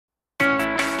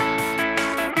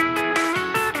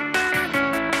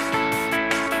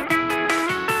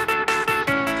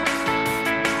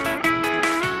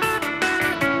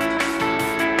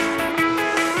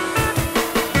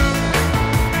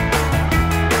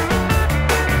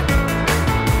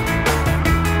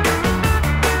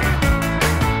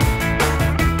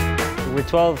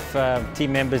12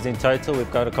 team members in total.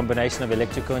 We've got a combination of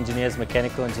electrical engineers,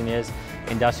 mechanical engineers,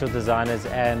 industrial designers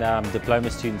and diploma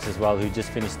students as well who just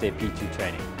finished their P2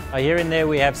 training. Here and there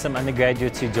we have some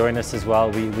undergraduates who join us as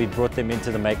well. We brought them into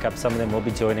the makeup. Some of them will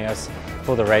be joining us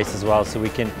for the race as well, so we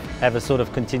can have a sort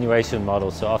of continuation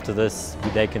model. So after this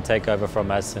they can take over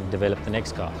from us and develop the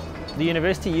next car. The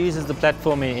university uses the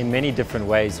platform in many different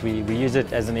ways. We use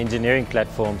it as an engineering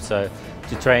platform, so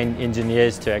to train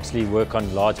engineers to actually work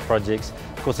on large projects.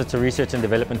 Of course, it's a research and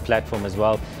development platform as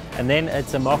well. And then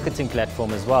it's a marketing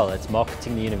platform as well. It's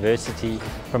marketing the university,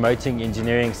 promoting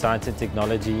engineering, science and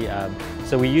technology.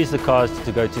 So we use the cars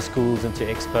to go to schools and to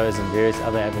expos and various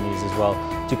other avenues as well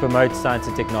to promote science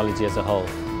and technology as a whole.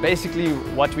 Basically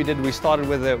what we did, we started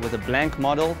with a blank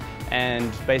model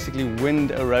and basically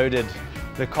wind eroded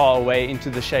the car away into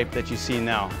the shape that you see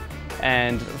now.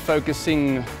 And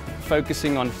focusing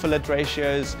on fillet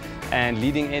ratios and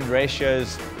leading edge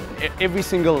ratios, every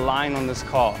single line on this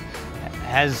car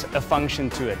has a function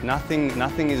to it.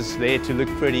 Nothing is there to look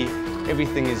pretty,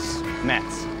 everything is matte.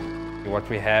 What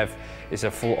we have is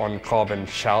a full-on carbon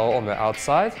shell on the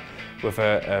outside with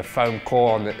a foam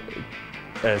core on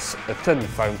a thin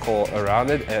foam core around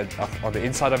it on the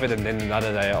inside of it, and then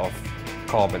another layer of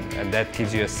carbon, and that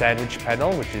gives you a sandwich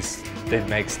panel, which then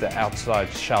makes the outside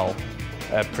shell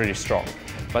pretty strong.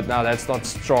 But now that's not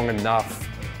strong enough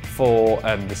for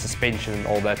the suspension and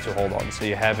all that to hold on. So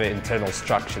you have an internal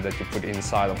structure that you put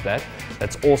inside of that.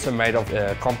 That's also made of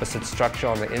a composite structure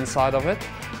on the inside of it.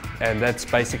 And that's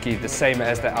basically the same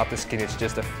as the outer skin. It's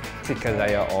just a thicker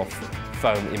layer of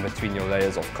foam in between your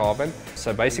layers of carbon.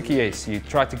 So basically, yes, you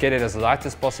try to get it as light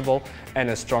as possible and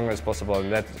as strong as possible.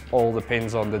 And that all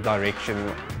depends on the direction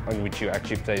on which you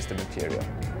actually place the material.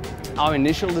 Our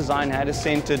initial design had a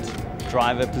centered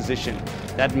driver position.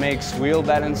 That makes wheel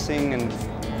balancing and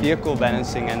vehicle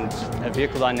balancing and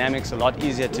vehicle dynamics a lot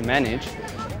easier to manage.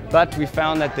 But we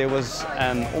found that there was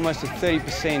almost a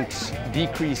 30%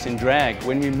 decrease in drag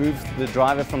when we moved the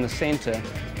driver from the center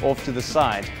off to the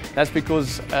side. That's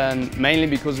because, mainly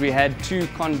because we had two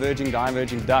converging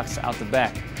diverging ducts out the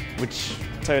back, which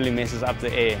totally messes up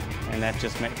the air, and that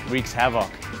just wreaks havoc.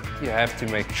 You have to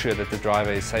make sure that the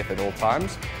driver is safe at all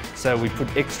times. So we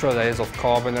put extra layers of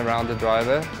carbon around the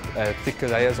driver, thicker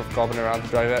layers of carbon around the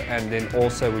driver, and then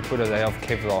also we put a layer of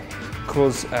Kevlar,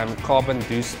 because carbon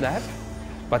do snap,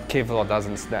 but Kevlar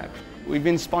doesn't snap. We've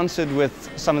been sponsored with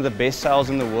some of the best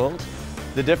cells in the world.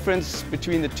 The difference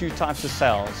between the two types of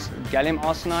cells, gallium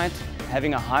arsenide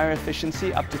having a higher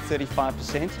efficiency up to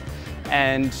 35%,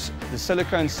 and the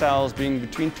silicone cells being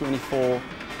between 24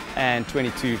 and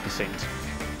 22%.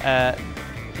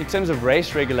 In terms of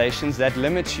race regulations, that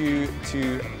limits you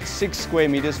to 6 square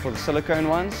meters for the silicone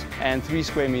ones and 3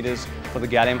 square meters for the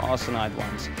gallium arsenide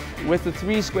ones. With the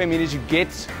 3 square meters, you get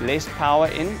less power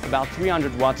in, about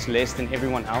 300 watts less than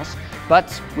everyone else,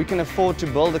 but we can afford to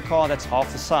build a car that's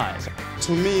half the size.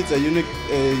 To me, it's a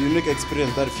unique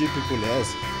experience that few people has.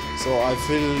 So I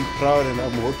feel proud, and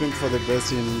I'm hoping for the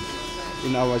best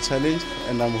in our challenge,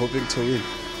 and I'm hoping to win.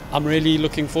 I'm really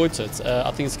looking forward to it.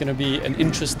 I think it's going to be an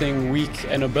interesting week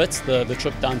and a bit, the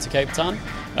trip down to Cape Town,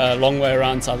 long way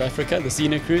around South Africa, the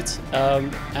scenic route,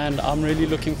 and I'm really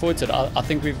looking forward to it. I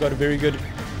think we've got a very good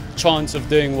chance of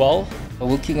doing well.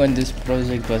 Working on this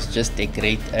project was just a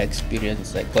great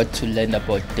experience. I got to learn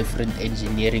about different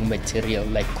engineering material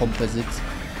like composites,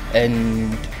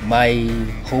 and my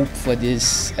hope for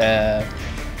this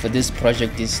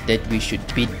project is that we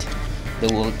should beat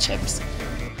the world champs.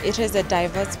 It is a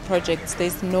diverse project.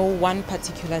 There's no one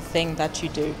particular thing that you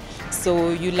do.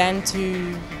 So you learn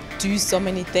to do so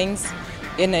many things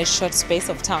in a short space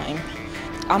of time.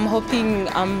 I'm hoping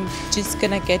I'm just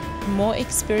gonna get more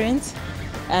experience,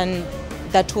 and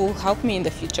that will help me in the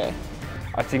future.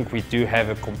 I think we do have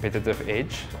a competitive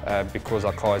edge because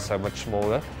our car is so much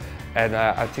smaller, and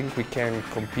I think we can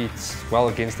compete well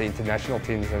against the international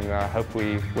teams, and I hope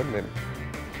we win them.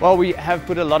 Well, we have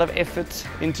put a lot of effort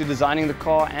into designing the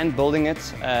car and building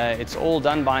it. It's all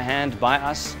done by hand, by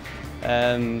us.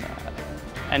 And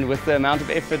with the amount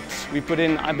of effort we put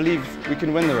in, I believe we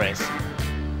can win the race.